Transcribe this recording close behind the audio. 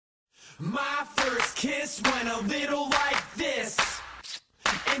My first kiss went a little like this,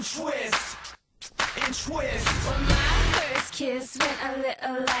 and twist, and twist. Well, my first kiss went a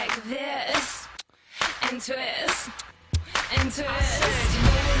little like this, and twist, and twist. I said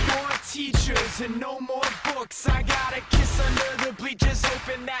no more teachers and no more books. I got a kiss under the bleachers,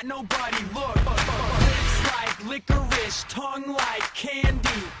 hoping that nobody looked. Lips like licorice, tongue like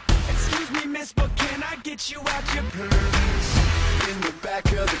candy. Excuse me, miss, but can I get you out your purse? In the back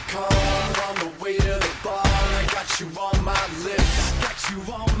of the car, on the way to the bar, I got you on my lips, Got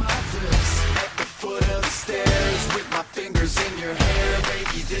you on my lips. at the foot of the stairs, with my fingers in your hair,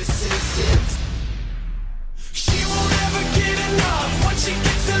 baby, this is it. She won't ever get enough once she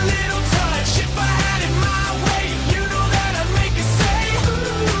gets a little touch. If I had it my way, you know that I'd make her say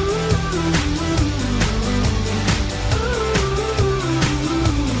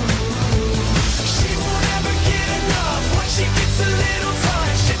She won't ever get enough once she gets a little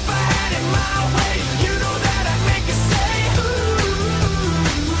touch. If I had it my way, you know that I'd make her say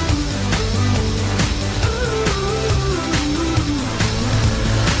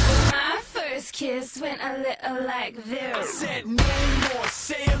My first kiss went a little like I this. said no more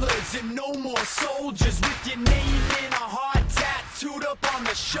sailors and no more soldiers with your name in a heart tattooed up on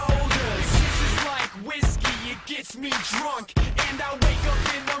the shoulders. This is like whiskey, it gets me drunk, and I wake up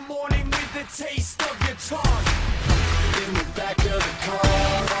in the morning with the taste of your tongue. In the back of the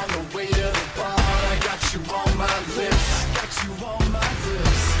car, on the way to the bar, I got you on my lips, Got you on my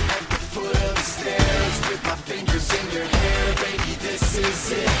lips. at the foot of the stairs, with my fingers in your hair, baby, this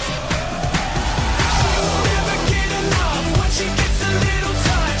is it. Never get enough once she gets a little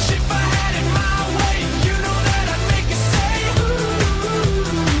touch. If I had it my way, you know that I'd make her say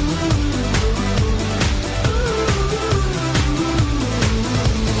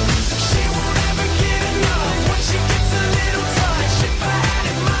She won't ever get enough once she gets a little touch. If I had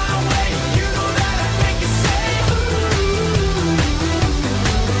it my way, you know that I'd make her say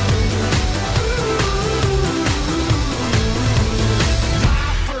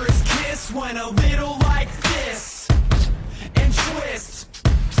My first kiss went a little like this, and twist,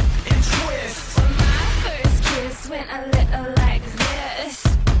 and twist. Well, my first kiss went a little like this,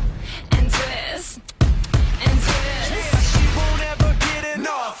 and twist, and twist. She won't ever get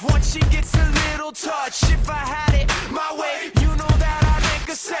enough once she gets a little touch. If I had it my way, you know that I'd make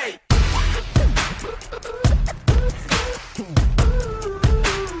her say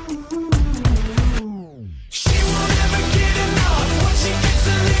She won't ever get enough once she gets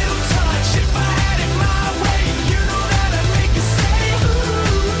a little touch. If I had it my way, you know that I'd make her say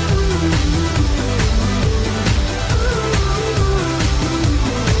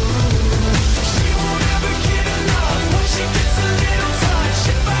She won't ever get enough once she gets a little touch.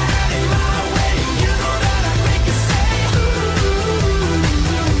 If I had it my way, you know that I'd make her say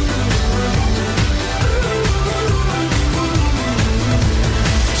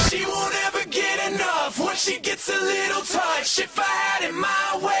She won't ever get enough once she gets a little touch. If I had it my